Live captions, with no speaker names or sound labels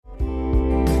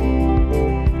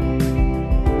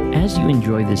as you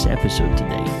enjoy this episode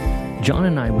today, John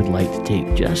and I would like to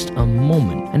take just a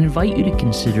moment and invite you to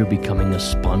consider becoming a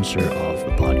sponsor of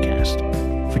the podcast.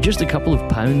 For just a couple of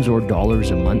pounds or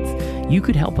dollars a month, you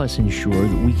could help us ensure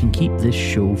that we can keep this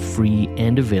show free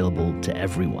and available to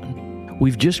everyone.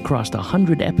 We've just crossed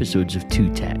 100 episodes of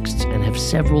Two Texts and have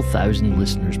several thousand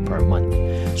listeners per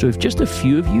month. So if just a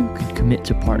few of you could commit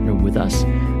to partner with us,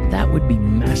 that would be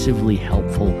massively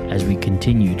helpful as we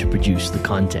continue to produce the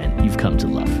content you've come to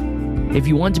love. If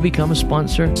you want to become a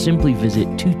sponsor, simply visit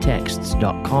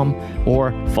twotexts.com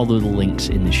or follow the links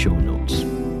in the show notes.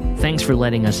 Thanks for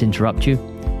letting us interrupt you.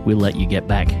 We'll let you get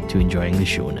back to enjoying the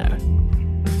show now.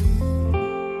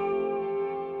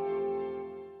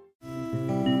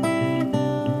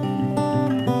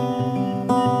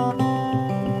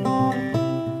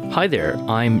 Hi there,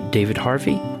 I'm David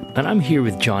Harvey, and I'm here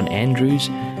with John Andrews,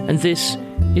 and this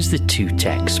is the Two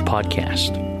Texts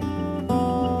podcast.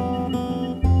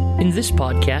 In this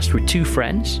podcast, we're two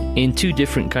friends in two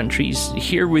different countries,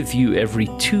 here with you every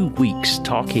 2 weeks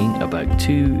talking about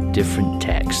two different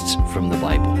texts from the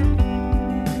Bible.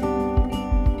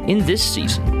 In this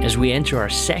season, as we enter our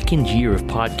second year of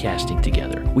podcasting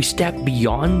together, we step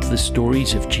beyond the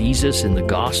stories of Jesus in the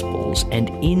Gospels and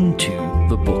into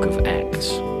the book of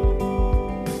Acts.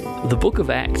 The book of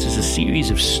Acts is a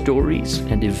series of stories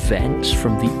and events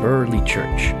from the early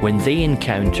church when they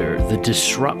encounter the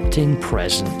disrupting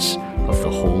presence of the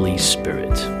Holy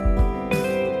Spirit.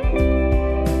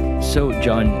 So,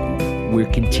 John,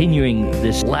 we're continuing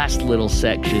this last little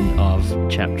section of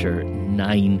chapter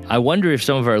 9. I wonder if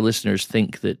some of our listeners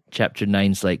think that chapter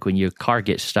 9 is like when your car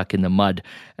gets stuck in the mud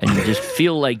and you just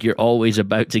feel like you're always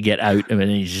about to get out and then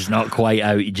it's just not quite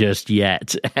out just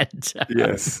yet.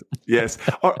 Yes.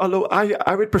 Although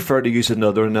I would prefer to use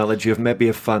another analogy of maybe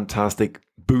a fantastic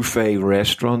buffet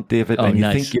restaurant, David, and you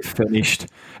think you've finished.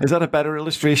 Is that a better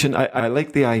illustration? I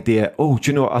like the idea,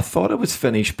 I thought it was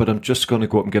finished, but I'm just going to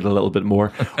go up and get a little bit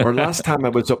more. Or last time I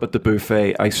was up at the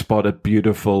buffet, I spotted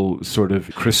beautiful sort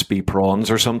of crispy prawns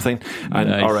or something.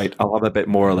 And all right, I'll have a bit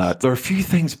more of that. There are a few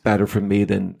things better for me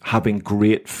than having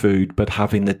great food, but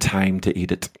having the time to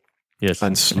eat it. Yes.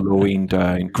 And slowing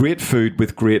down. Great food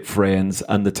with great friends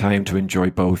and the time to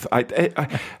enjoy both. There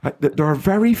are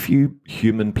very few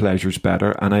human pleasures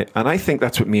better, and I think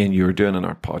that's what me and you are doing in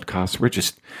our podcast.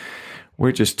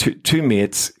 We're just two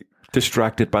mates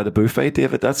distracted by the buffet,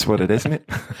 David. That's what it is, mate.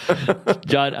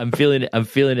 John, I'm feeling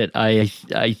it.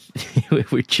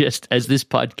 We're just, as this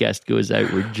podcast goes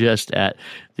out, we're just at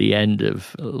the end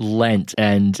of Lent,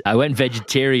 and I went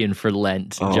vegetarian for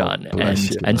Lent, John,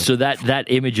 and so that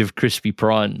image of crispy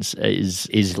prawns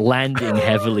is landing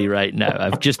heavily right now.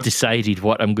 I've just decided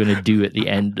what I'm going to do at the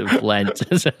end of Lent.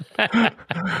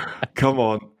 Come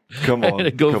on. I'm going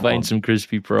to go find some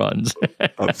crispy prawns.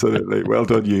 Absolutely. Well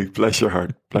done, you. Bless your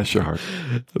heart. Bless your heart.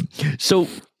 So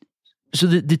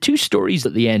the two stories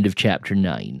at the end of chapter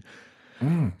 9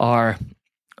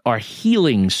 are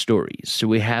healing stories. So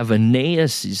we have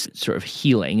Aeneas' sort of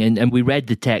healing, and we read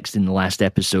the text in the last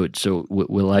episode, so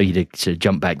we'll allow you to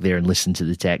jump back there and listen to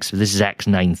the text. So this is Acts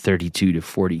 9:32 to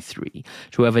 43.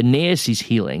 So we have Aeneas'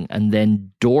 healing, and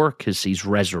then Dorcas'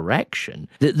 resurrection.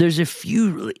 There's a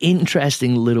few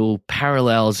interesting little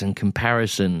parallels and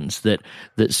comparisons that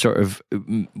sort of,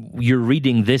 you're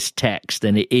reading this text,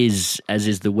 and it is, as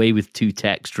is the way with two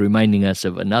texts, reminding us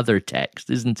of another text,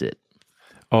 isn't it?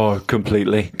 Oh,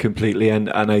 completely. And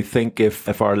I think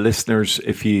if our listeners,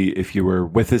 if you were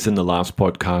with us in the last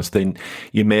podcast, then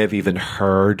you may have even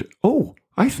heard,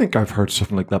 I think I've heard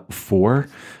something like that before,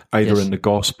 either in the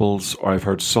Gospels, or I've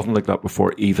heard something like that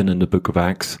before, even in the book of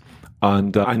Acts.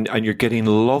 And you're getting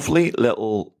lovely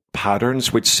little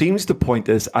patterns, which seems to point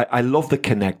is, I love the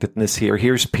connectedness here.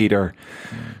 Here's Peter,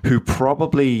 who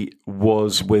probably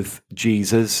was with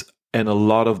Jesus in a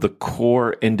lot of the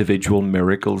core individual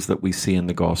miracles that we see in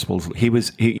the Gospels.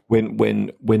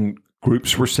 When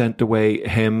groups were sent away,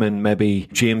 him and maybe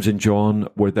James and John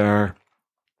were there.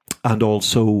 And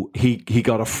also he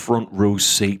got a front row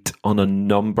seat on a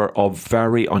number of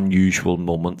very unusual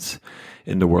moments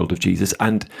in the world of Jesus.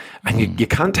 And you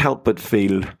can't help but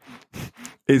feel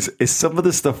is some of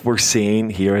the stuff we're seeing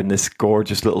here in this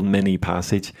gorgeous little mini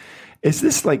passage, is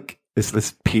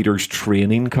this Peter's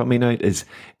training coming out? Is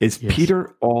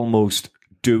Peter almost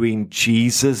doing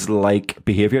Jesus-like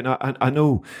behavior? Now, I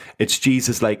know it's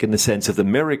Jesus-like in the sense of the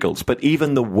miracles, but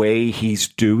even the way he's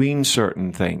doing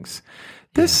certain things,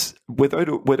 this, without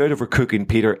overcooking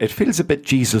Peter, it feels a bit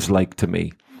Jesus-like to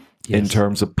me. in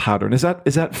terms of pattern. Is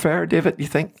that fair, David, you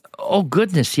think? Oh,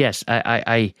 goodness, yes.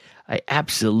 I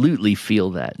absolutely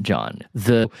feel that, John.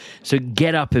 So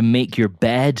get up and make your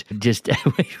bed. Just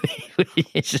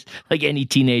it's just like any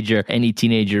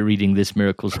teenager reading this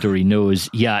miracle story knows.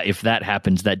 Yeah, if that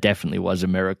happens, that definitely was a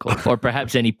miracle. Or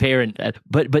perhaps any parent.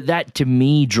 But that to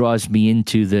me draws me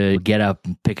into the get up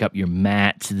and pick up your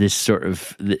mat. This sort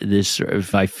of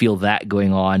I feel that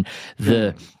going on.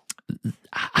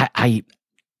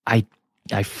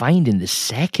 I find in the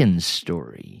second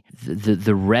story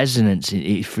the resonance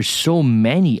for so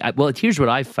many. Here's what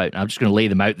I found. I'm just going to lay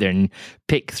them out there and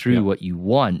pick through what you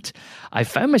want. I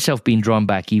found myself being drawn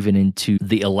back even into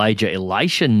the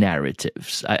Elijah-Elisha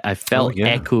narratives. I felt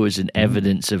echoes and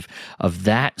evidence of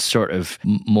that sort of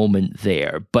moment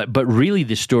there. But really,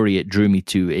 the story it drew me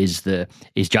to is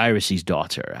Jairus'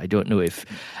 daughter. I don't know if,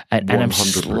 and I'm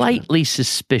slightly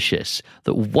suspicious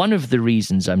that one of the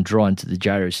reasons I'm drawn to the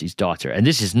Jairus' daughter, and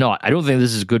this is not, I don't think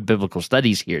this is good biblical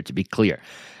studies here, to be clear,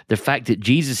 the fact that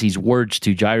Jesus' words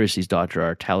to Jairus' daughter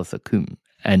are Talitha cum,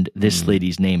 and this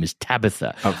lady's name is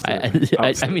Tabitha. Absolutely.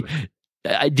 I mean,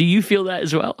 do you feel that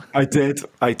as well? I did.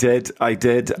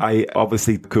 I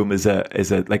obviously cum is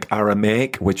a like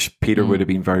Aramaic, which Peter would have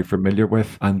been very familiar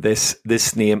with, and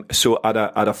this name. So at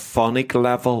a phonic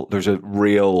level, there's a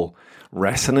real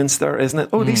resonance there, isn't it?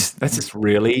 Oh, this is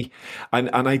really, and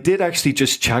I did actually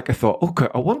just check. I thought, okay,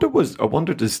 I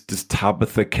wonder does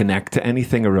Tabitha connect to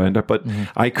anything around her? But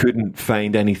I couldn't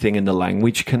find anything in the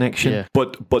language connection. Yeah.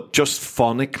 But just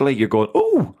phonically, you're going,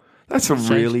 oh, that's a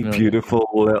really beautiful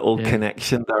little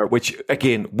connection there. Which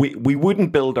again, we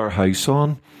wouldn't build our house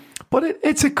on, but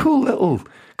it's a cool little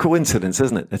coincidence,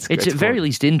 isn't it? It's at the very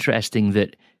least interesting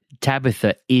that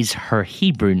Tabitha is her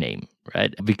Hebrew name,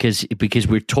 right? Because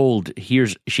we're told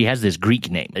she has this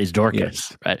Greek name, is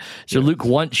Dorcas, right? So Luke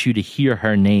wants you to hear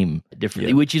her name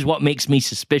differently, which is what makes me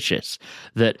suspicious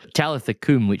that Talitha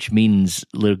cum, which means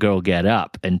little girl get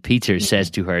up, and Peter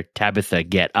says to her, Tabitha,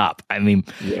 get up. I mean,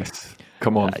 yes.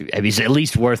 Come on. I mean, it's at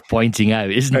least worth pointing out,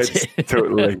 isn't it? It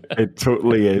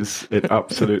totally is. It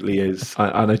absolutely is.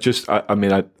 And I just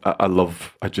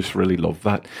really love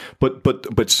that.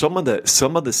 But some of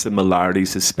the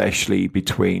similarities, especially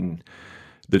between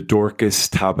the Dorcas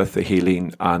Tabitha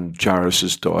healing and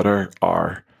Jairus' daughter,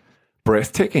 are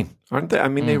breathtaking, aren't they? I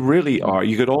mean, they really are.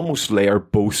 You could almost layer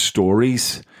both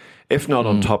stories, if not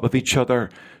on top of each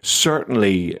other.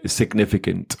 Certainly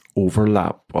significant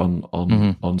overlap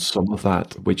on some of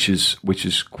that, which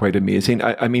is quite amazing.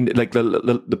 I mean, like the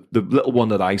little one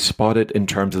that I spotted in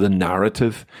terms of the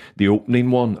narrative, the opening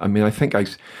one. I mean, I think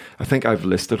I've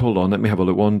listed. Hold on, let me have a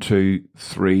look. 1, 2,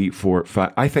 3, 4,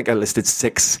 5. I think I listed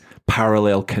 6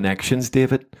 parallel connections,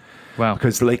 David. Wow!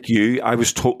 Because like you, I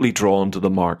was totally drawn to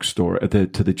the Mark story, to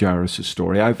the Jairus'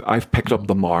 story. I've picked up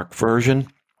the Mark version.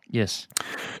 Yes.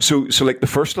 So like the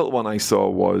first little one I saw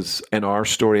was in our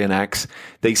story in Acts,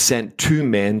 they sent 2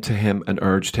 men to him and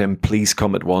urged him, please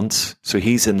come at once. So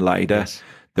he's in Lydda. Yes.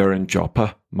 They're in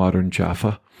Joppa, modern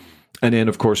Jaffa. And then,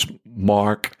 of course,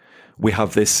 Mark, we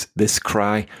have this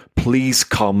cry, please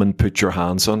come and put your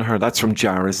hands on her. That's from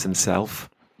Jairus himself.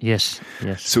 Yes.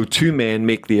 So 2 men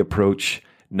make the approach.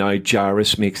 Now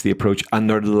Jairus makes the approach, and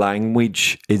their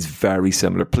language is very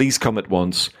similar. Please come at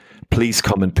once. Please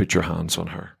come and put your hands on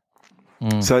her.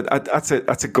 So that's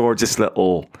a gorgeous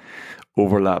little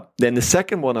overlap. Then the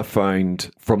second one I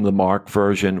found from the Mark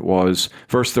version was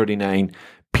verse 39.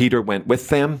 Peter went with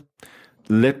them.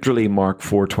 Literally, Mark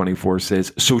 4:24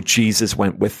 says, so Jesus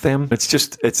went with them.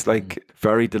 It's like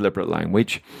very deliberate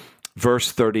language.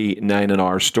 Verse 39 in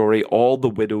our story, all the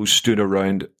widows stood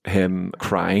around him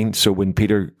crying. So when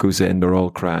Peter goes in, they're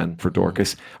all crying for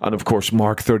Dorcas. And of course,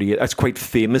 Mark 38, that's quite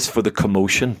famous for the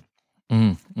commotion.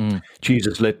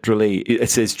 Jesus literally, it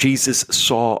says, Jesus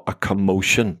saw a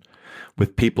commotion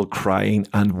with people crying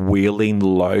and wailing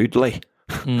loudly.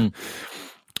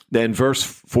 Then verse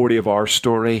 40 of our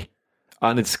story,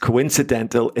 and it's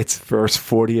coincidental, it's verse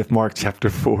 40 of Mark chapter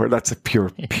 4. That's a pure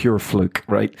fluke,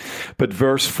 right? But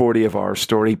verse 40 of our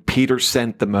story, Peter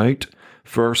sent them out.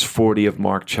 Verse 40 of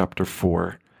Mark chapter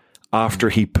 4, after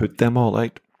he put them all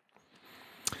out.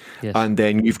 Yes. And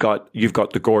then you've got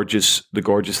the gorgeous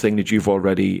thing that you've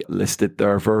already listed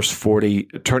there. Verse 40,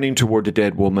 turning toward the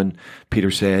dead woman,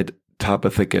 Peter said,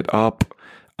 Tabitha, get up.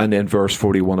 And then verse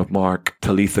 41 of Mark,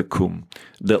 Talitha cum,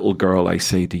 little girl, I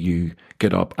say to you,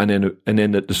 get up. And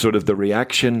then the sort of the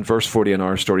reaction, verse 40 in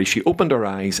our story, she opened her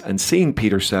eyes and seeing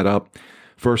Peter set up,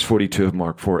 verse 42 of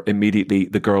Mark 4, immediately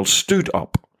the girl stood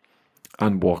up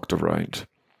and walked around.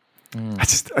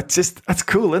 That's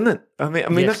cool, isn't it? I mean,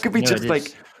 yes, that could be just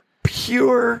like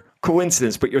pure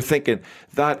coincidence, but you're thinking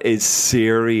that is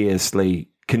seriously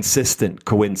consistent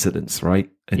coincidence, right?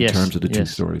 In terms of the two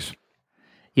stories.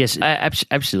 Yes,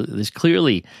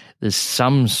 absolutely. There's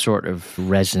some sort of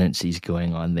resonancies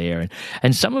going on there.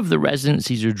 And some of the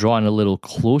resonancies are drawn a little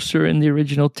closer in the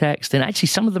original text. And actually,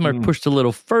 some of them are pushed a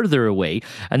little further away.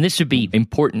 And this would be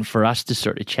important for us to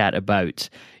sort of chat about,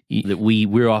 that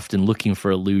we're often looking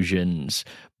for allusions.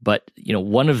 But,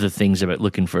 one of the things about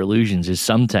looking for allusions is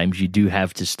sometimes you do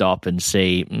have to stop and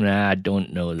say, I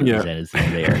don't know that there's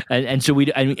anything there. And so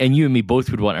and you and me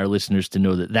both would want our listeners to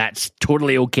know that that's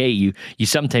totally okay. You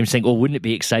sometimes think, oh, wouldn't it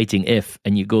be exciting if,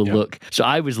 and you go look. So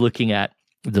I was looking at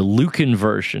the Lucan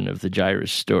version of the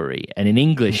Jairus story. And in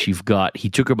English, you've got, he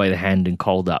took her by the hand and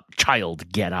called up,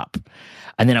 child, get up.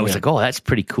 And then I was like, oh, that's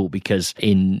pretty cool, because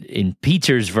in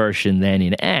Peter's version then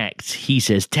in Acts, he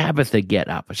says, Tabitha, get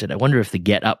up. I said, I wonder if the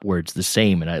get up word's the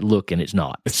same. And I look, and it's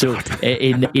not. So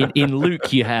in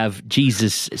Luke, you have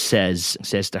Jesus says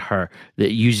to her,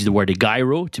 that uses the word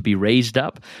egeiro, to be raised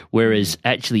up, whereas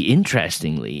actually,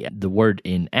 interestingly, the word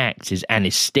in Acts is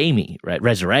anistemi, right?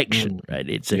 Resurrection,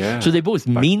 right? So they both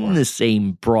mean the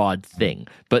same broad thing,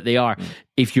 but they are...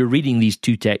 If you're reading these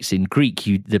two texts in Greek,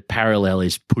 the parallel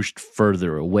is pushed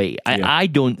further away. I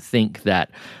don't think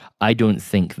that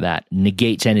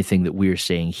negates anything that we're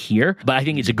saying here, but I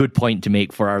think it's a good point to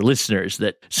make for our listeners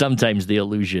that sometimes the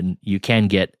allusion, you can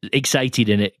get excited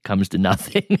and it comes to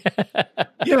nothing.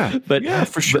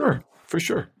 For sure.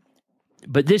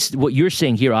 But this, what you're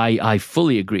saying here, I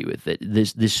fully agree with it.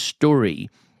 This story.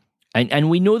 And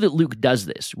we know that Luke does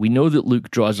this. We know that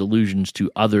Luke draws allusions to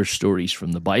other stories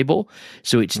from the Bible.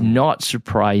 So it's not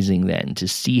surprising then to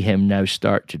see him now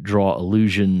start to draw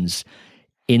allusions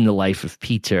in the life of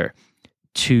Peter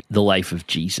to the life of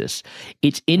Jesus.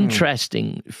 It's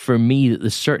interesting for me that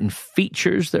there's certain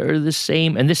features that are the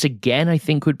same. And this, again, I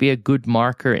think would be a good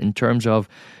marker in terms of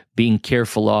being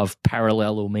careful of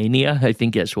parallelomania. I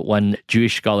think that's what one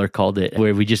Jewish scholar called it,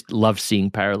 where we just love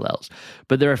seeing parallels.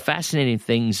 But there are fascinating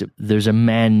things. There's a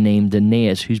man named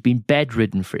Aeneas who's been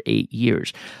bedridden for 8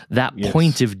 years. That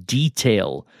point of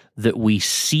detail that we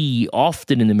see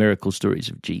often in the miracle stories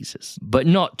of Jesus, but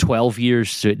not 12 years,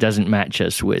 so it doesn't match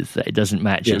us with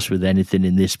us with anything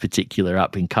in this particular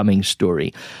up and coming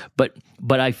story. But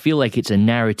I feel like it's a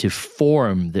narrative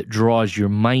form that draws your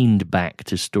mind back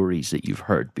to stories that you've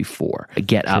heard before.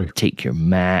 Get up, take your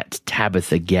mat,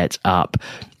 Tabitha gets up.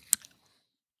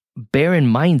 Bear in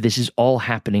mind, this is all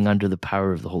happening under the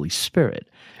power of the Holy Spirit,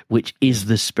 which is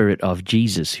the Spirit of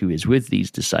Jesus who is with these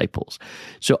disciples.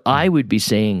 So I would be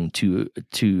saying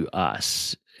to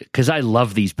us, because I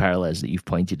love these parallels that you've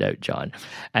pointed out, John.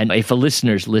 And if a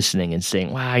listener's listening and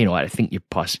saying, "Wow, you know what? I think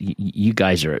you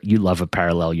guys you love a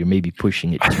parallel. You're maybe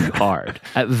pushing it too hard."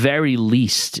 At very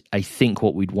least, I think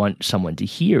what we'd want someone to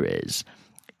hear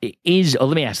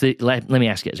let me ask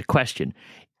it as a question: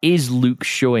 is Luke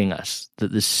showing us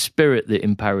that the Spirit that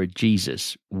empowered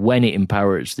Jesus, when it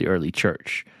empowers the early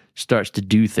church, starts to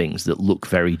do things that look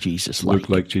very Jesus-like? Look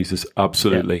like Jesus,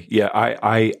 absolutely. Yeah,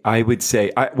 I would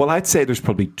say, I'd say there's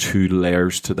probably two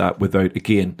layers to that without,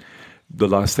 again, the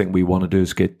last thing we want to do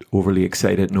is get overly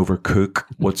excited and overcook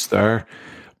what's there.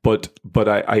 But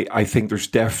I think there's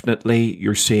definitely,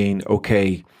 you're seeing,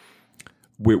 okay,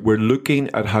 we're looking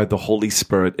at how the Holy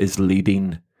Spirit is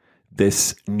leading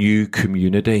this new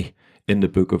community in the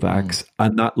book of Acts,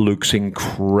 and that looks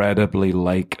incredibly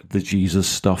like the Jesus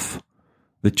stuff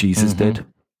that Jesus did.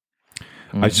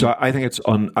 So I think it's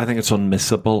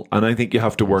unmissable, and I think you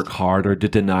have to work harder to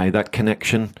deny that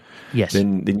connection. Yes.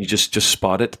 Then you just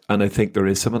spot it, and I think there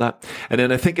is some of that. And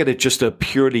then I think at just a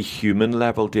purely human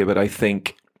level, David, I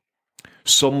think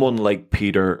someone like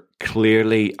Peter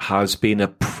clearly has been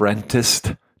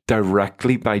apprenticed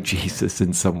directly by Jesus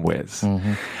in some ways.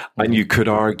 And you could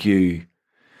argue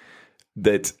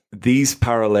that these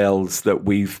parallels that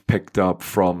we've picked up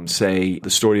from, say, the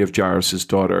story of Jairus'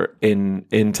 daughter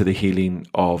into the healing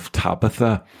of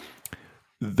Tabitha,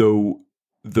 though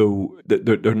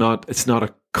they're not, it's not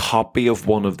a copy of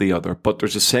one of the other, but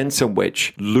there's a sense in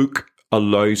which Luke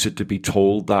allows it to be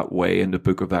told that way in the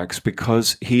book of Acts,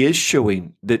 because he is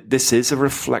showing that this is a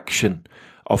reflection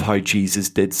of how Jesus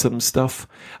did some stuff.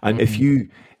 And if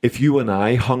you and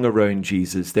I hung around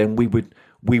Jesus, then we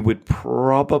would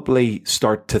probably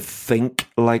start to think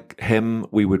like him.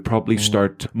 We would probably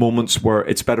start moments where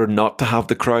it's better not to have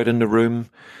the crowd in the room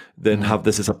than have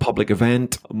this as a public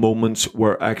event. Moments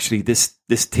where actually this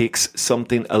takes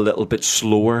something a little bit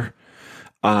slower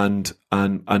and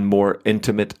more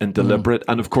intimate and deliberate.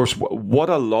 And of course, what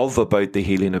I love about the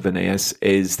healing of Aeneas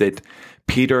is that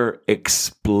Peter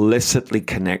explicitly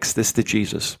connects this to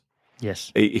Jesus.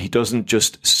 Yes. He doesn't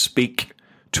just speak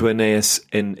to Aeneas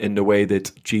in the way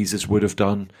that Jesus would have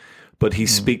done, but he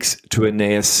speaks to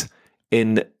Aeneas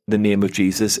in the name of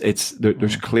Jesus.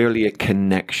 There's clearly a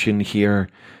connection here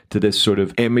to this sort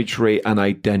of imagery and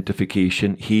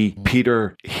identification.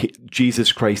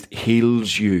 Jesus Christ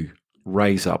heals you,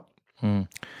 rise up.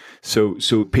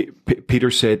 So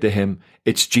Peter said to him,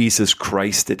 it's Jesus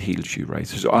Christ that heals you, right?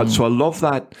 So I love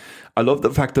that. I love the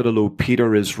fact that although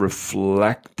Peter is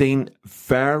reflecting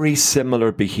very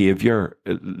similar behavior,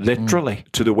 literally,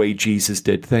 to the way Jesus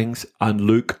did things, and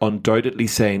Luke undoubtedly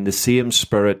saying the same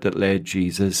spirit that led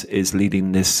Jesus is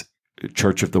leading this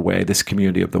church of the way, this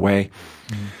community of the way.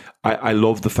 I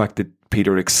love the fact that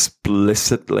Peter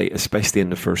explicitly, especially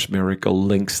in the first miracle,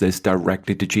 links this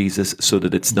directly to Jesus so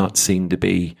that it's not seen to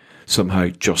be somehow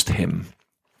just him.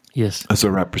 Yes. As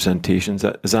a representation.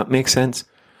 Does that make sense?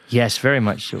 Yes, very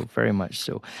much so, very much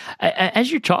so. As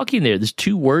you're talking there's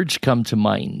two words come to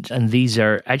mind, and these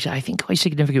are actually, I think, quite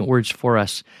significant words for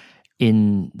us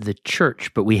in the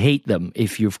church, but we hate them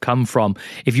if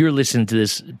you're listening to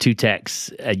this two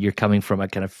texts and you're coming from a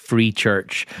kind of free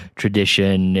church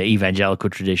tradition, evangelical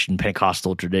tradition,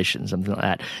 Pentecostal tradition, something like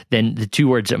that, then the two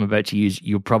words I'm about to use,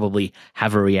 you'll probably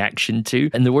have a reaction to,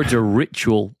 and the words are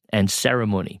ritual and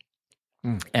ceremony.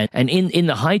 And in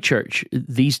the high church,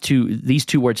 these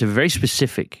two words have very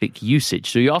specific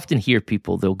usage. So you often hear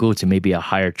people, they'll go to maybe a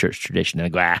higher church tradition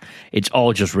and go, it's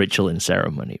all just ritual and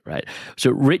ceremony, right?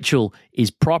 So ritual is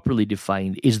properly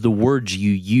defined, is the words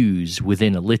you use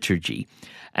within a liturgy.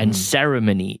 And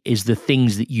ceremony is the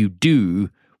things that you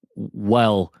do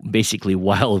while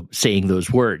saying those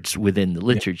words within the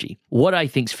liturgy. Yeah. What I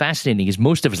think is fascinating is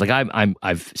most of us, like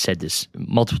I've said this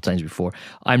multiple times before,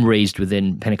 I'm raised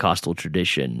within Pentecostal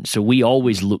tradition, so we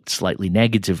always looked slightly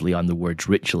negatively on the words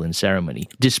ritual and ceremony,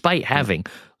 despite having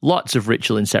lots of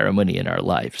ritual and ceremony in our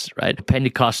lives, right?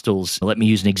 Pentecostals, let me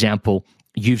use an example.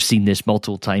 You've seen this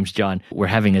multiple times, John. We're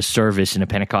having a service in a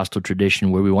Pentecostal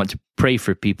tradition where we want to pray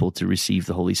for people to receive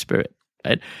the Holy Spirit.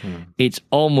 Right? It's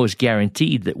almost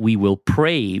guaranteed that we will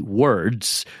pray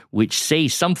words which say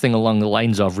something along the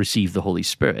lines of receive the Holy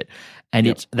Spirit.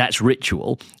 And that's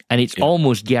ritual, and it's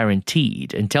almost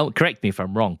guaranteed, and correct me if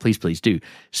I'm wrong, please do,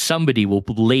 somebody will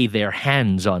lay their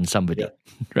hands on somebody,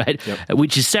 right?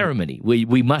 Which is ceremony.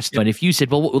 We must, and if you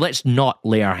said, well, let's not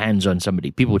lay our hands on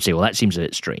somebody, people would say, well, that seems a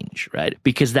bit strange, right?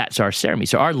 Because that's our ceremony.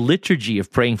 So our liturgy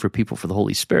of praying for people for the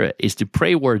Holy Spirit is to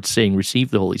pray words saying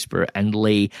receive the Holy Spirit and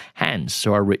lay hands.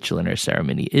 So our ritual and our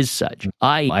ceremony is such.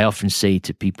 I often say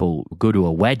to people, go to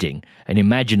a wedding and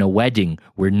imagine a wedding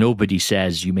where nobody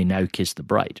says you may now kiss the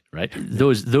bride, right?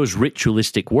 Those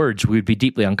ritualistic words, we would be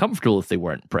deeply uncomfortable if they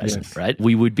weren't present, right?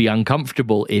 We would be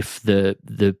uncomfortable if the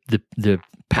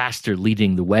pastor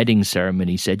leading the wedding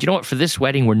ceremony said, you know what, for this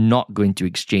wedding, we're not going to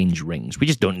exchange rings. We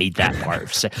just don't need that part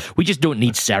of we just don't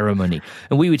need ceremony.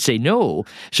 And we would say no.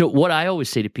 So what I always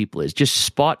say to people is just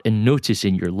spot and notice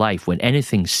in your life when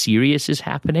anything serious is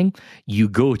happening, you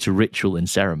go to ritual and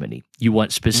ceremony. You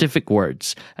want specific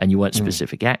words and you want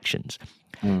specific actions.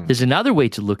 There's another way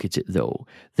to look at it, though,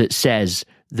 that says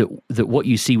that what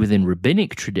you see within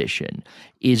rabbinic tradition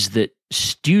is that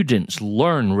students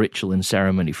learn ritual and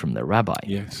ceremony from their rabbi.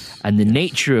 Yes. And the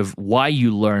nature of why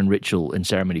you learn ritual and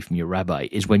ceremony from your rabbi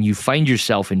is when you find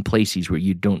yourself in places where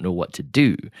you don't know what to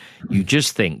do, you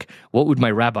just think, what would my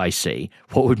rabbi say?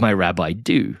 What would my rabbi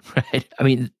do? Right? I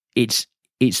mean, it's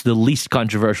the least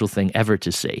controversial thing ever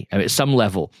to say. I mean, at some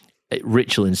level,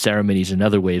 ritual and ceremony is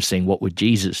another way of saying what would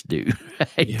Jesus do,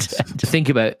 right? Yes. To think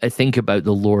about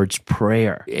the Lord's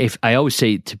Prayer. If I always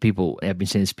say to people, I've been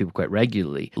saying this to people quite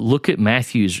regularly, look at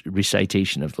Matthew's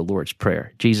recitation of the Lord's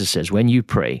Prayer. Jesus says, when you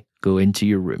pray, go into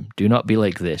your room. Do not be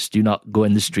like this. Do not go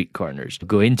in the street corners.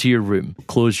 Go into your room,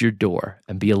 close your door,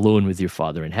 and be alone with your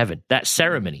Father in heaven. That's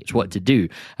ceremony. It's what to do.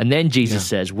 And then Jesus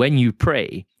says, when you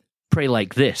pray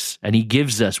like this, and he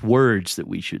gives us words that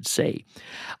we should say.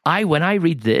 When I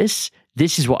read this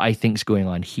is what I think is going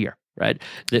on here, right?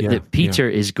 That Peter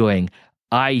is going,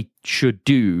 I should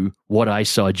do what I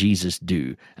saw Jesus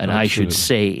do, and I should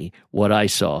say what I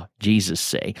saw Jesus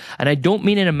say. And I don't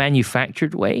mean in a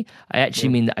manufactured way. I actually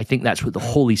mean that I think that's what the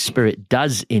Holy Spirit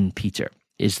does in Peter,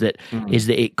 is that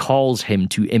it calls him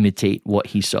to imitate what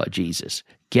he saw Jesus.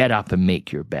 Get up and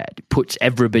make your bed. Puts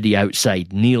everybody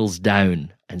outside, kneels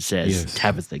down, and says,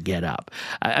 Tabitha, get up.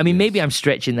 I mean, maybe I'm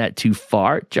stretching that too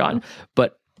far, John,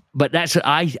 but that's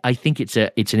I think it's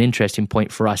an interesting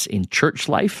point for us in church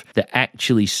life, that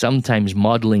actually sometimes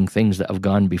modeling things that have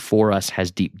gone before us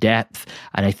has deep depth,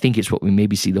 and I think it's what we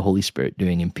maybe see the Holy Spirit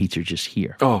doing in Peter just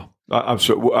here. Oh,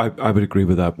 I would agree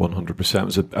with that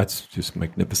 100%. That's just a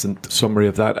magnificent summary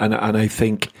of that. And I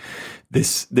think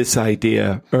this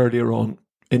idea earlier on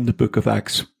in the book of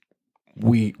Acts,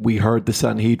 we heard the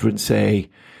Sanhedrin say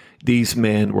these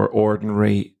men were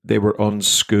ordinary, they were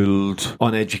unschooled,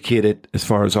 uneducated as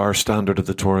far as our standard of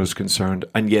the Torah is concerned,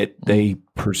 and yet they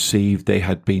perceived they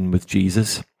had been with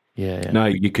Jesus. Yeah. Now,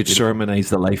 you could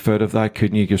sermonize the life out of that,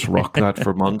 couldn't you? Just rock that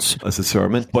for months as a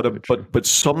sermon. But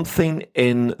something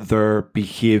in their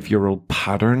behavioral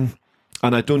pattern,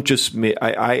 and I don't just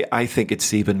I think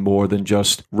it's even more than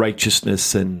just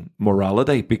righteousness and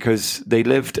morality, because they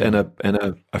lived in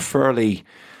a fairly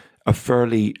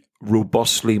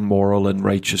robustly moral and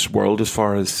righteous world as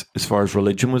far as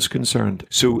religion was concerned.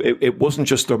 So it wasn't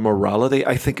just their morality.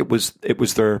 I think it was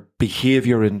their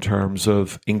behavior in terms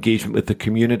of engagement with the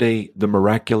community, the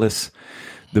miraculous,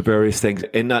 the various things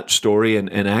in that story in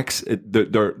Acts.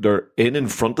 They're in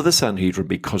front of the Sanhedrin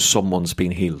because someone's been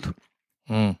healed.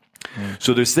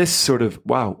 So there's this sort of,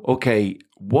 wow, okay,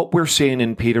 what we're seeing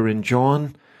in Peter and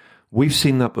John, we've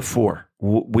seen that before.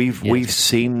 We've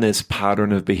seen this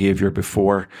pattern of behavior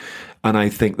before, and I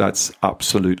think that's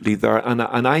absolutely there. And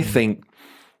I think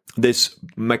this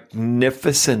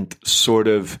magnificent sort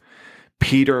of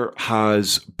Peter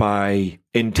has, by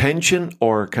intention,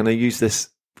 or can I use this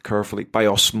carefully, by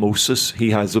osmosis,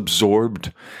 he has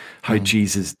absorbed how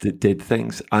Jesus did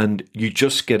things, and you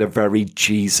just get a very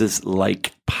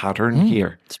Jesus-like pattern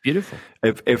here. It's beautiful.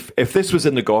 If this was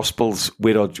in the Gospels,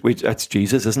 that's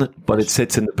Jesus, isn't it? But it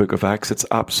sits in the book of Acts. It's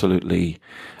absolutely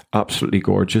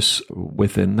gorgeous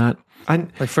within that.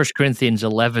 And like 1 Corinthians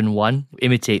 11:1,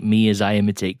 imitate me as I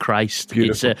imitate Christ.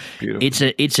 Beautiful.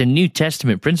 It's a New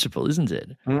Testament principle, isn't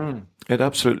it? It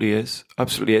absolutely is.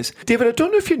 Absolutely is. David, I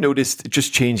don't know if you noticed,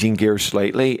 just changing gears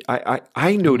slightly,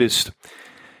 I noticed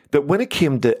that when it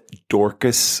came to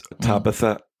Dorcas,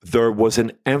 Tabitha, there was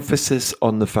an emphasis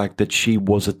on the fact that she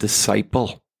was a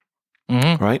disciple,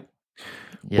 right?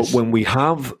 Yes. But when we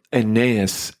have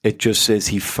Aeneas, it just says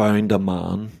he found a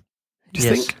man. Do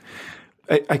you think?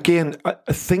 Again,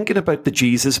 thinking about the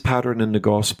Jesus pattern in the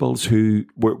Gospels,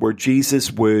 where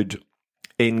Jesus would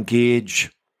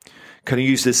engage, can I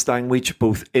use this language,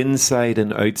 both inside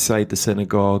and outside the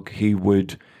synagogue. He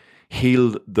would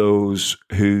heal those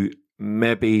who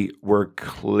maybe were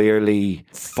clearly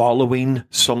following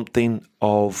something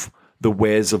of the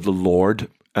ways of the Lord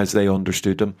as they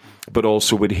understood him, but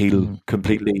also would heal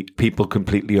people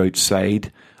completely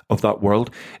outside of that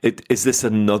world. Is this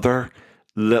another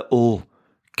little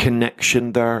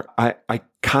connection there? I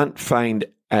can't find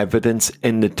evidence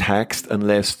in the text,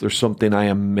 unless there's something I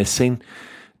am missing,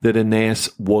 that Aeneas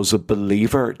was a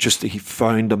believer, just that he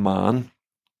found a man.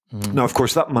 Now, of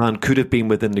course, that man could have been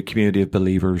within the community of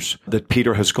believers that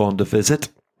Peter has gone to visit.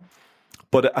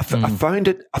 But I found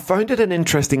it an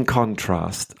interesting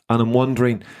contrast, and I'm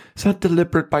wondering, is that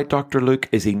deliberate by Dr. Luke?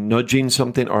 Is he nudging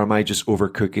something, or am I just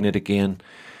overcooking it again?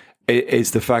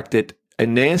 Is the fact that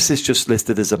Aeneas is just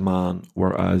listed as a man,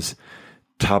 whereas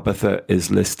Tabitha is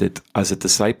listed as a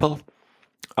disciple.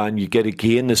 And you get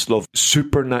again this love,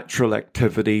 supernatural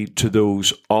activity to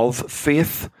those of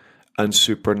faith, and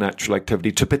supernatural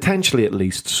activity to potentially at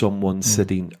least someone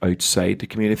sitting outside the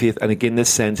community of faith. And again, this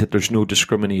sense that there's no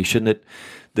discrimination, that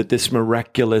this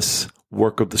miraculous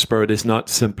work of the Spirit is not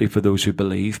simply for those who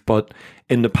believe, but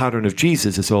in the pattern of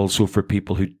Jesus is also for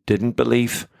people who didn't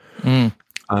believe and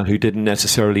who didn't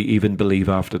necessarily even believe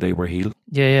after they were healed.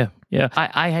 Yeah.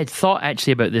 I had thought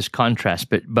actually about this contrast,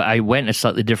 but I went a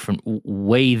slightly different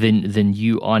way than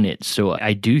you on it. So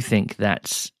I do think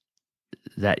that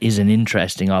is an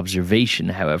interesting observation.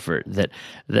 However, that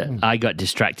I got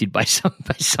distracted by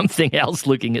something else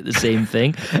looking at the same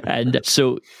thing, and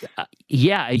so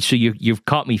So you've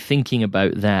caught me thinking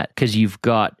about that, because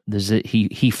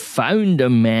he found a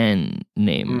man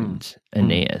named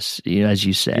Aeneas. As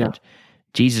you said,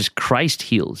 Jesus Christ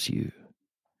heals you.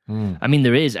 I mean,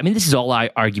 this is all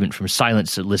argument from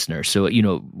silence to listener. So,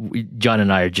 John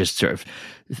and I are just sort of,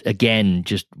 again,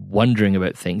 just wondering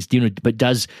about things. But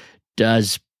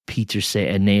does Peter say,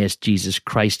 Aeneas, Jesus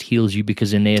Christ heals you,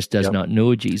 because Aeneas does not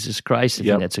know Jesus Christ? I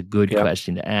think that's a good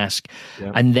question to ask.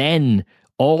 Yep. And then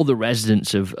all the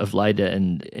residents of Lydda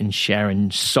and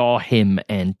Sharon saw him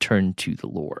and turned to the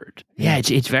Lord. Yeah,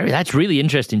 that's really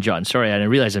interesting, John. Sorry, I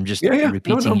realize I'm just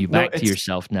repeating you back to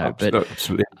yourself now. But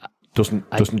absolutely.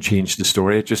 Doesn't change the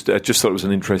story. I just thought it was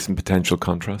an interesting potential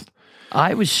contrast.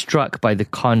 I was struck by the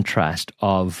contrast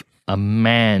of a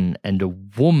man and a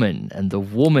woman, and the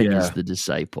woman is the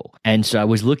disciple. And so I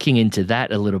was looking into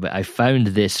that a little bit. I found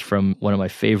this from one of my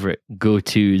favorite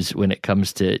go-tos when it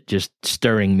comes to just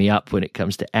stirring me up when it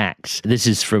comes to Acts. This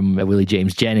is from Willie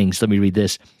James Jennings. Let me read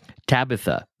this.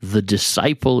 Tabitha, the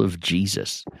disciple of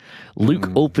Jesus. Luke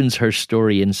opens her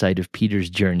story inside of Peter's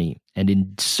journey, and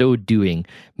in so doing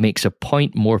makes a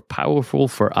point more powerful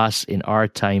for us in our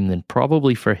time than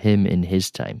probably for him in his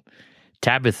time.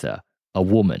 Tabitha, a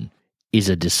woman, is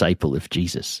a disciple of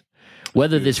Jesus.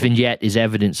 Whether this vignette is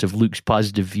evidence of Luke's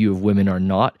positive view of women or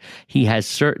not, he has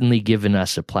certainly given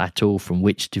us a plateau from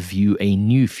which to view a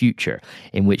new future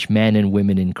in which men and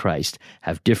women in Christ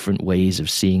have different ways of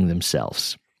seeing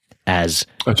themselves as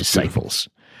disciples.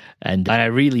 And I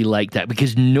really like that,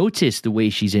 because notice the way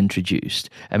she's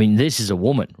introduced. I mean, this is a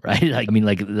woman, right?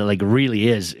 Like really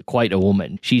is quite a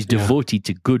woman. She's devoted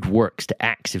to good works, to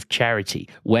acts of charity.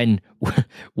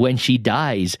 When she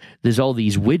dies, there's all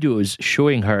these widows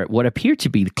showing her what appear to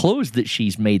be the clothes that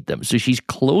she's made them. So she's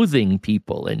clothing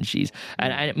people, and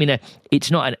I mean, it's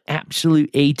not an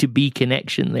absolute A to B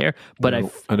connection there, but I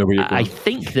know where you're going. I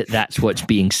think that's what's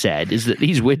being said, is that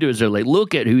these widows are like,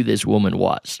 look at who this woman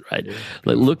was, right?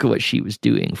 Like, look at what she was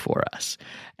doing for us.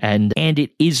 And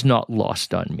it is not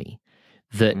lost on me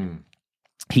that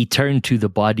he turned to the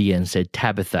body and said,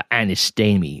 Tabitha,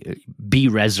 anistemi, be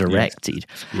resurrected.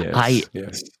 Yes.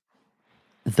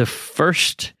 The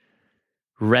first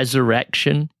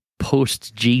resurrection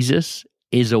post Jesus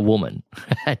is a woman.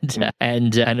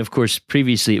 And of course,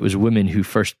 previously it was women who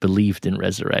first believed in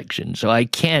resurrection. So I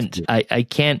can't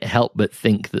help but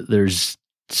think that there's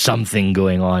something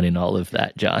going on in all of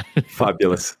that, John.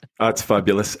 Fabulous. That's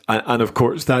fabulous. And of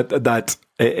course, that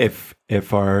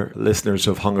if our listeners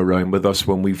have hung around with us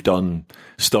when we've done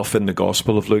stuff in the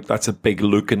Gospel of Luke, that's a big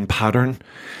Lucan pattern.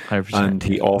 100%. And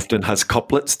he often has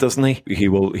couplets, doesn't he? He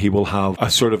will have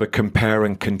a sort of a compare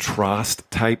and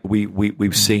contrast type.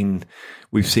 We've seen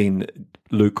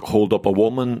Luke hold up a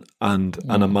woman and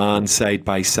a man side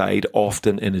by side,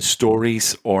 often in his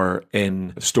stories or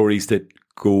in stories that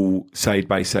go side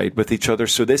by side with each other.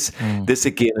 So this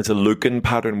again is a Lucan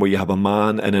pattern where you have a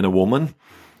man and then a woman,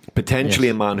 potentially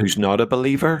a man who's not a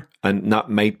believer, and that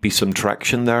might be some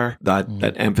traction there,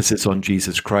 that emphasis on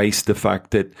Jesus Christ, the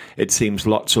fact that it seems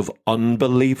lots of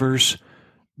unbelievers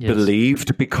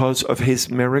believed because of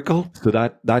his miracle. So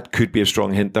that could be a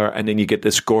strong hint there. And then you get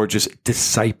this gorgeous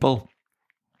disciple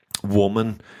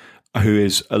woman who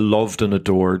is a loved and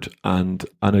adored and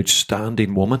an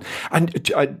outstanding woman. And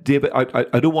David,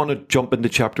 I don't want to jump into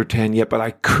chapter 10 yet, but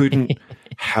I couldn't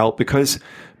help because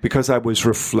I was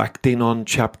reflecting on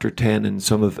chapter 10 in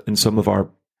some of our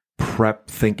prep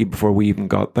thinking before we even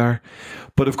got there.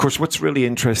 But of course, what's really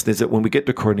interesting is that when we get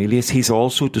to Cornelius, he's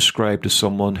also described as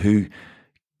someone who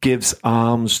gives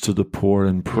alms to the poor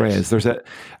and prays. There's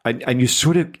and you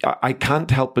sort of, I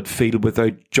can't help but feel,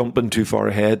 without jumping too far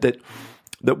ahead, that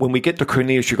when we get to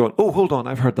Cornelius, you're going, oh, hold on,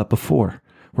 I've heard that before.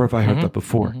 Where have I heard that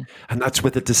before? And that's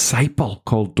with a disciple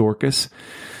called Dorcas.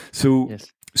 So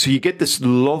you get this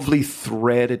lovely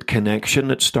threaded connection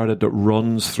that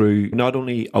runs through not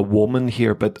only a woman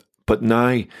here, but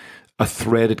now a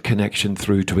threaded connection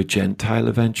through to a Gentile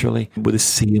eventually, with the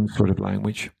same sort of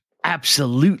language.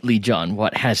 Absolutely, John.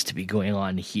 What has to be going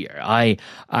on here?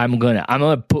 I'm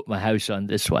gonna put my house on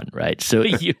this one, right? So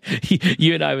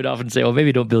you and I would often say, "Oh,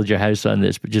 maybe don't build your house on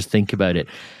this, but just think about it."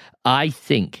 I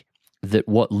think that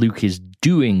what Luke is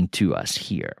doing to us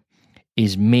here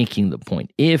is making the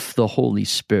point: if the Holy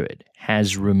Spirit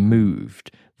has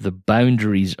removed the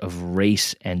boundaries of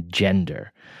race and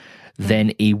gender,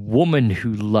 then a woman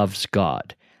who loves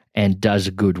God and does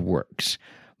good works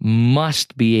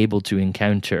must be able to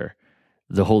encounter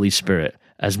the Holy Spirit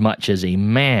as much as a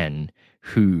man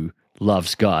who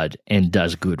loves God and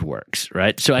does good works,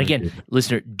 right? So again,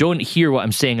 listener, don't hear what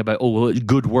I'm saying about,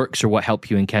 good works are what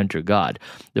help you encounter God.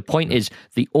 The point is,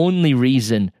 the only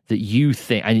reason that you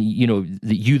think, and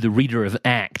that you, the reader of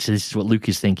Acts, this is what Luke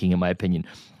is thinking, in my opinion,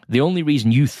 the only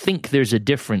reason you think there's a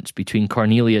difference between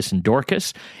Cornelius and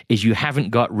Dorcas is you haven't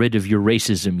got rid of your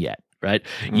racism yet. Right?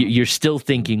 You're still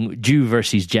thinking Jew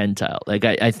versus Gentile. Like,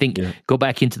 I think, go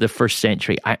back into the first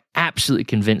century. I'm absolutely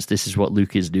convinced this is what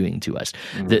Luke is doing to us.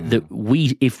 That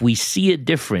if we see a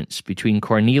difference between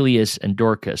Cornelius and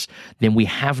Dorcas, then we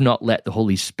have not let the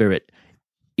Holy Spirit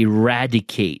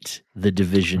eradicate the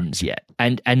divisions yet.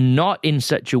 And not in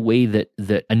such a way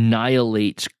that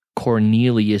annihilates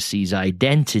Cornelius's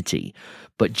identity,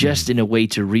 but just in a way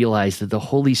to realize that the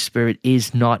Holy Spirit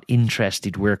is not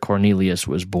interested where Cornelius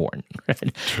was born.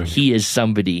 Right? He is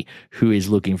somebody who is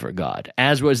looking for God,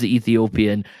 as was the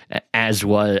Ethiopian, as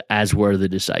were the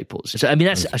disciples. So I mean,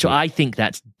 I think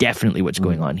that's definitely what's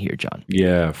going on here, John.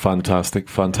 Yeah, fantastic,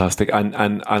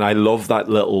 and I love that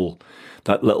little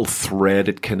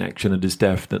threaded connection. It is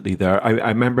definitely there. I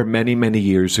remember many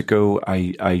years ago,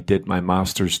 I did my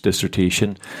master's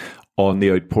dissertation on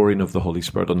the outpouring of the Holy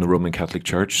Spirit on the Roman Catholic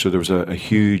Church. So there was a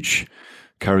huge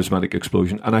charismatic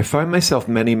explosion, and I found myself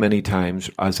many times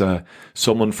as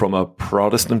someone from a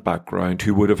Protestant background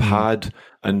who would have had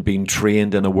and been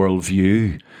trained in a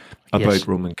worldview about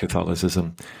Roman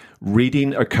Catholicism,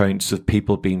 reading accounts of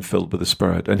people being filled with the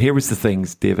Spirit. And here was the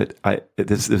things, David,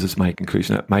 this is my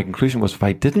conclusion. My conclusion was, if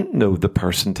I didn't know the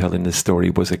person telling this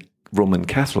story was a Roman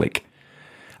Catholic,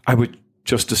 I would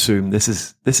just assume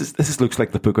this looks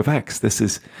like the Book of Acts. This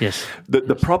is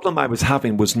the problem I was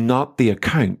having was not the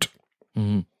account,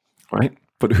 right,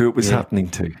 but who it was happening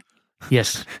to.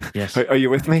 Yes. Are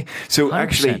you with me? So 100%.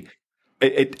 Actually,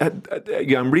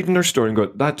 I'm reading their story and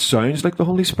going, that sounds like the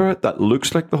Holy Spirit. That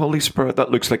looks like the Holy Spirit. That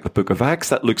looks like the Book of Acts.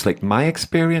 That looks like my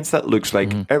experience. That looks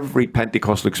like every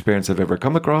Pentecostal experience I've ever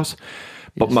come across.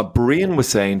 But my brain was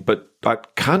saying, but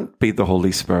that can't be the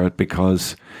Holy Spirit,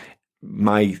 because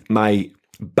my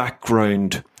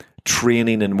background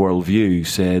training and worldview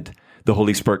said the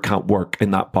Holy Spirit can't work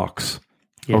in that box.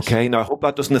 Yes. Okay, now I hope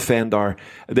that doesn't offend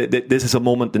this is a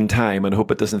moment in time, and I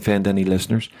hope it doesn't offend any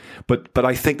listeners. But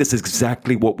I think this is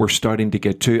exactly what we're starting to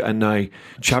get to. And now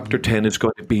chapter 10 is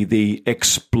going to be the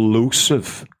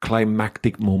explosive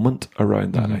climactic moment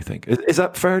around that, I think. Is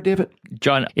that fair, David?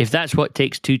 John, if that's what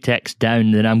takes two texts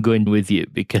down, then I'm going with you,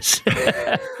 because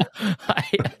I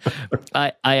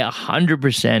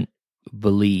 100%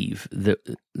 believe that,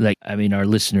 our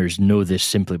listeners know this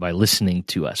simply by listening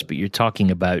to us, but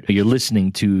you're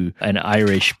listening to an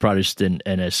Irish Protestant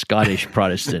and a Scottish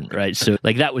Protestant, right? So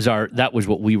that was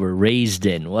what we were raised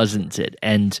in, wasn't it?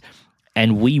 And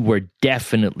we were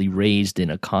definitely raised in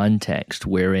a context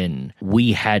wherein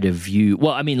we had a view.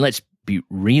 Well, I mean, let's be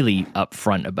really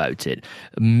upfront about it.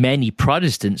 Many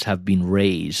Protestants have been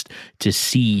raised to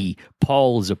see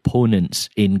Paul's opponents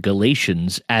in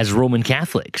Galatians as Roman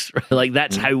Catholics. Right?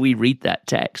 That's how we read that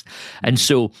text. And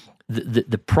so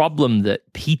the problem that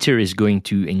Peter is going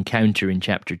to encounter in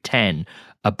chapter 10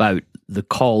 about the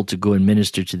call to go and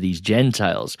minister to these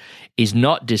Gentiles is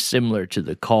not dissimilar to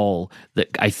the call that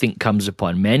I think comes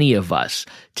upon many of us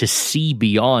to see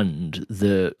beyond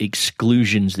the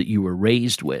exclusions that you were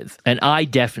raised with. And I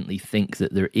definitely think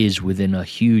that there is within a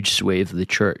huge swathe of the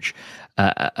church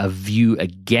a view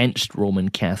against Roman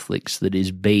Catholics that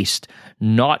is based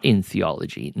not in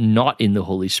theology, not in the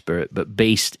Holy Spirit, but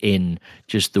based in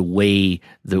just the way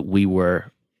that we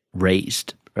were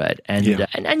raised. Right, and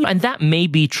that may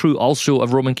be true also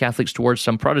of Roman Catholics towards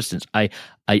some Protestants. I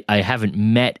haven't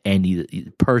met any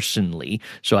personally,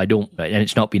 so I don't, and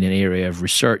it's not been an area of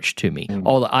research to me.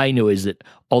 All that I know is that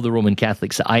all the Roman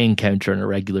Catholics that I encounter on a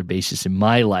regular basis in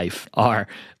my life are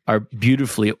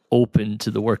beautifully open to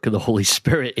the work of the Holy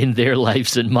Spirit in their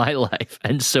lives and my life,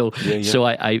 and so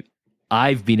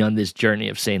I've been on this journey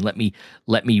of saying, let me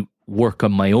work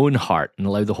on my own heart and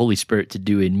allow the Holy Spirit to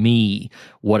do in me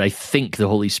what I think the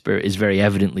Holy Spirit is very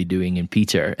evidently doing in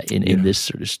Peter in this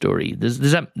sort of story. Does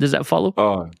that follow?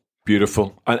 Oh,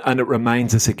 beautiful. And it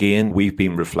reminds us again, we've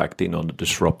been reflecting on the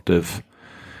disruptive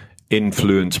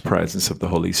influence presence of the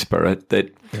Holy Spirit,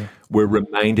 that we're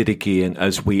reminded again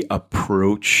as we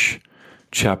approach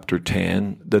chapter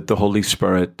 10 that the Holy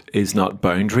Spirit is not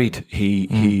boundaried.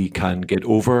 He can get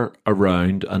over,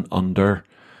 around, and under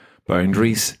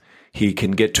boundaries. He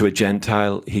can get to a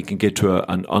Gentile. He can get to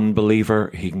an unbeliever.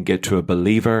 He can get to a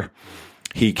believer.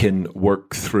 He can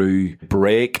work through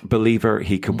break believer.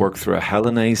 He can work through a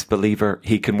Hellenized believer.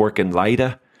 He can work in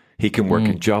Lydda. He can work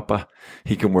in Joppa.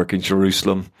 He can work in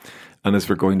Jerusalem. And as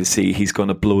we're going to see, he's going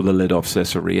to blow the lid off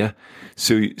Caesarea.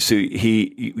 So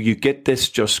you get this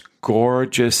just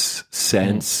gorgeous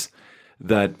sense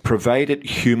that provided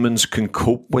humans can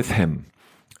cope with him,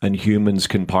 and humans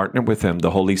can partner with him, the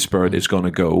Holy Spirit is going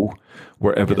to go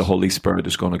wherever the Holy Spirit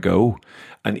is going to go.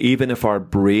 And even if our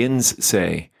brains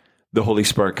say the Holy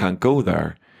Spirit can't go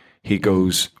there, he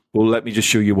goes, well, let me just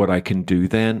show you what I can do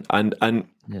then. And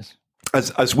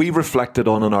as we reflected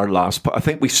on in our last, I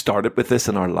think we started with this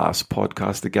in our last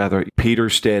podcast together, Peter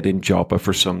stayed in Joppa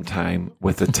for some time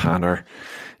with a tanner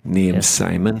named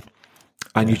Simon.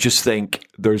 And you just think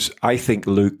I think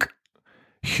Luke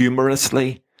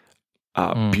humorously,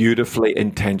 beautifully,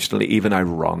 intentionally, even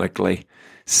ironically,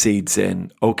 seeds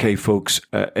in, okay, folks,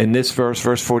 in this verse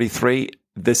 43,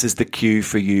 this is the cue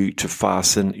for you to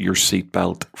fasten your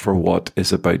seatbelt for what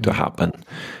is about to happen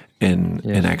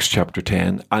in Acts chapter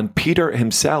 10. And Peter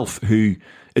himself, who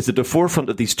is at the forefront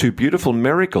of these two beautiful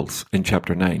miracles in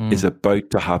chapter 9, is about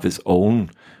to have his own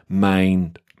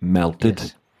mind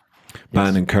melted by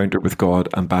an encounter with God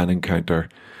and by an encounter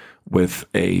with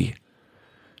a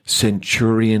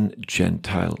centurion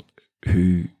Gentile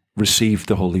who received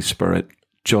the Holy Spirit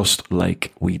just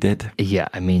like we did. Yeah,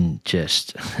 I mean,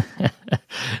 just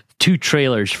two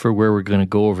trailers for where we're going to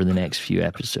go over the next few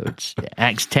episodes.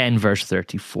 Acts 10, verse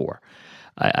 34.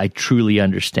 I truly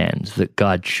understand that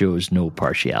God shows no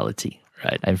partiality.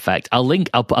 Right. In fact,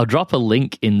 I'll drop a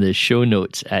link in the show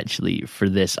notes actually for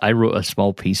this. I wrote a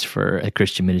small piece for a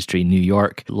Christian ministry in New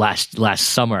York last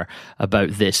summer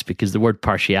about this, because the word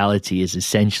partiality is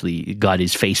essentially God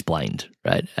is face blind,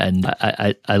 right? And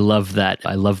I love that.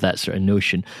 I love that sort of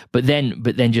notion. But then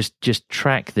just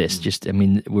track this.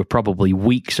 We're probably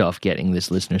weeks off getting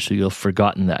this, listener, so you'll have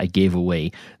forgotten that I gave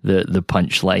away the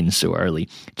punchline so early.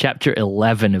 Chapter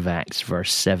 11 of Acts,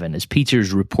 verse 7, as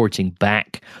Peter's reporting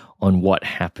back on what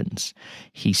happens.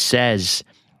 He says,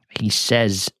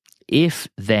 if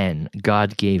then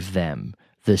God gave them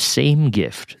the same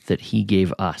gift that he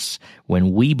gave us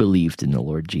when we believed in the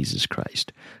Lord Jesus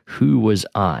Christ, who was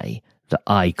I that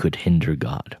I could hinder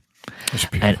God?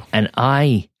 And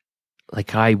I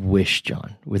wish,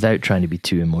 John, without trying to be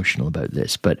too emotional about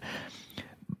this, but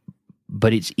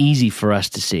it's easy for us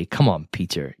to say, come on,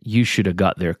 Peter, you should have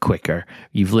got there quicker.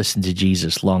 You've listened to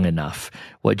Jesus long enough.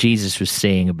 What Jesus was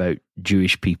saying about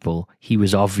Jewish people, he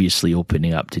was obviously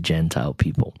opening up to Gentile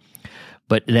people.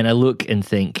 But then I look and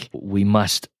think we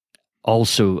must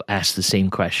also ask the same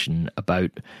question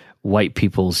about white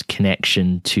people's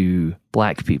connection to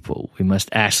black people. We must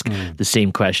ask the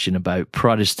same question about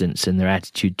Protestants and their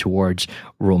attitude towards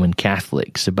Roman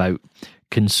Catholics, about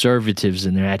conservatives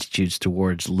and their attitudes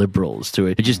towards liberals.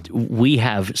 We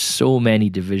have so many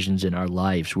divisions in our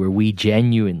lives where we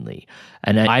genuinely,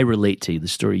 and I relate to the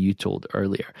story you told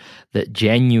earlier, that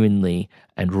genuinely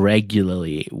and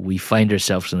regularly we find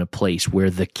ourselves in a place where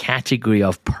the category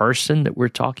of person that we're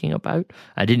talking about,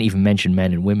 I didn't even mention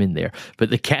men and women there, but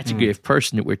the category of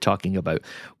person that we're talking about,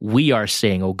 we are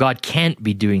saying, oh, God can't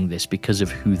be doing this because of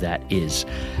who that is.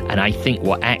 And I think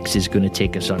what Acts is going to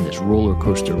take us on this roller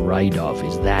coaster ride of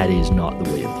is that is not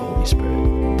the way of the Holy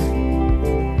Spirit.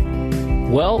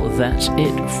 Well, that's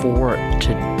it for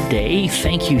today.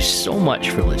 Thank you so much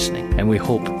for listening, and we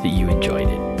hope that you enjoyed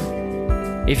it.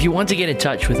 If you want to get in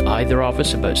touch with either of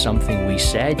us about something we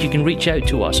said, you can reach out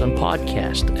to us on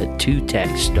podcast at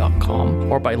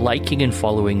 2text.com or by liking and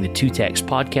following the 2Text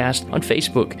podcast on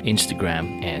Facebook,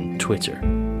 Instagram, and Twitter.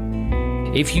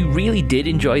 If you really did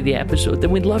enjoy the episode, then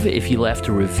we'd love it if you left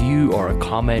a review or a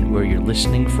comment where you're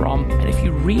listening from. And if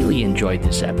you really enjoyed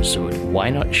this episode, why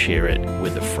not share it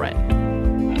with a friend?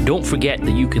 Don't forget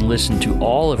that you can listen to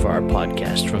all of our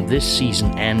podcasts from this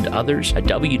season and others at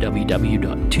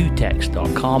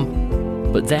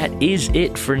www.2text.com. But that is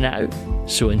it for now.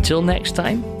 So until next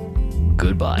time,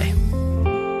 goodbye.